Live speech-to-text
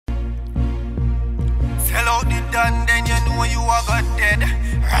done, then you know you are got dead.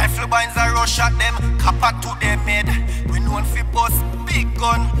 Rifle binds a rush at them, copper to them head. We known fi bust big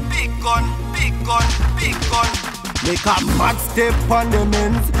gun, big gun, big gun, big gun. Make a mad step on the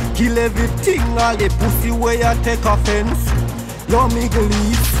men's, kill everything, all the pussy where you take offense. Yo Middle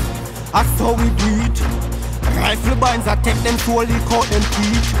East, that's how we do it. Rifle binds a take them slowly, cut them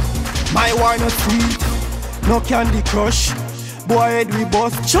teeth. My wine no sweet, no Candy Crush. Boy head we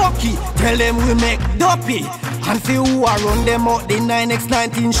bust Chucky, tell them we make dopey. And fi who a run them out the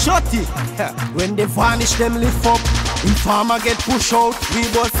 9x19 shotty. When they vanish them lift up, informer get push out. We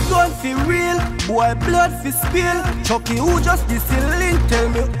bust gun fi real, boy blood fi spill. Chucky who just the ceiling, tell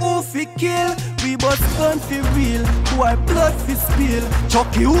me who fi kill. We bust gun fi real, boy blood fi spill.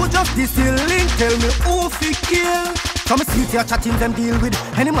 Chucky who just the ceiling, tell me who fi kill. Some see your chatting them deal with.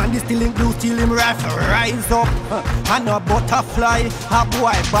 Any man this stealing blue, steal him rifle, rise up. And a butterfly, a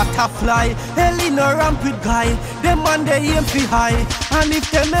boy butterfly. Hell in a ramp with guy, them man they aim fi high. And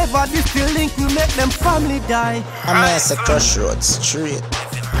if them ever this stealing, we make them family die. I'm nice a crush road straight.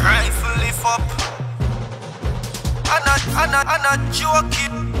 Rifle lift up. And a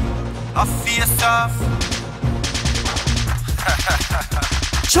joking, a Faacehalf.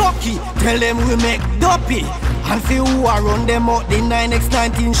 Chucky, tell them we make dopey. And fi who a run them out the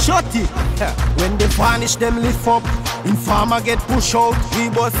 9x19 shotty. When they vanish them lift up, informer get push out. We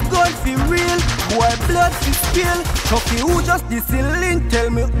bust gun fi real, boy blood fi spill. Chucky who just the ceiling, tell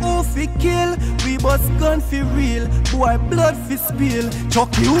me who fi kill. We bust gun fi real, boy blood fi spill.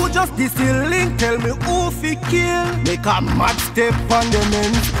 Chucky who just the ceiling, tell me who fi kill. Make a mad step on the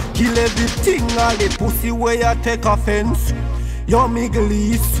men's, kill everything, all the pussy where you take offense. Yo Middle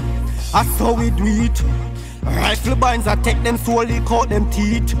East, that's how we do it. Rifle binds a take them slowly, cut them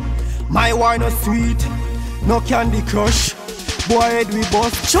teeth. My wine no sweet, no Candy Crush. Boy head we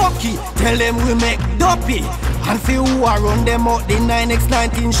bust Chucky, tell them we make dopey. And fi who a run them out the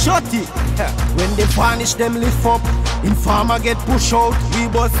 9x19 shotty. When they vanish them lift up, informer get push out. We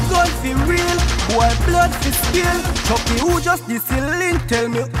bust gun fi real, boy blood fi spill. Chucky who just the ceiling, tell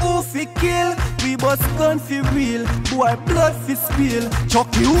me who fi kill. We bust gun fi real, boy blood fi spill.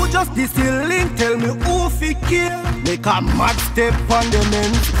 Chucky who just the ceiling, tell me who fi kill. Make a mad step on the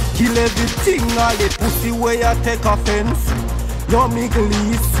men's, kill everything, all the pussy where you take offense. Yo Middle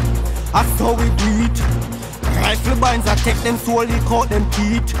East, that's how we do it. Rifle binds a take them slowly, cut them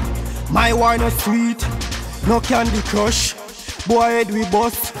teeth. My wine no sweet, no Candy Crush. Boy head we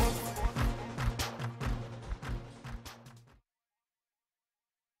bust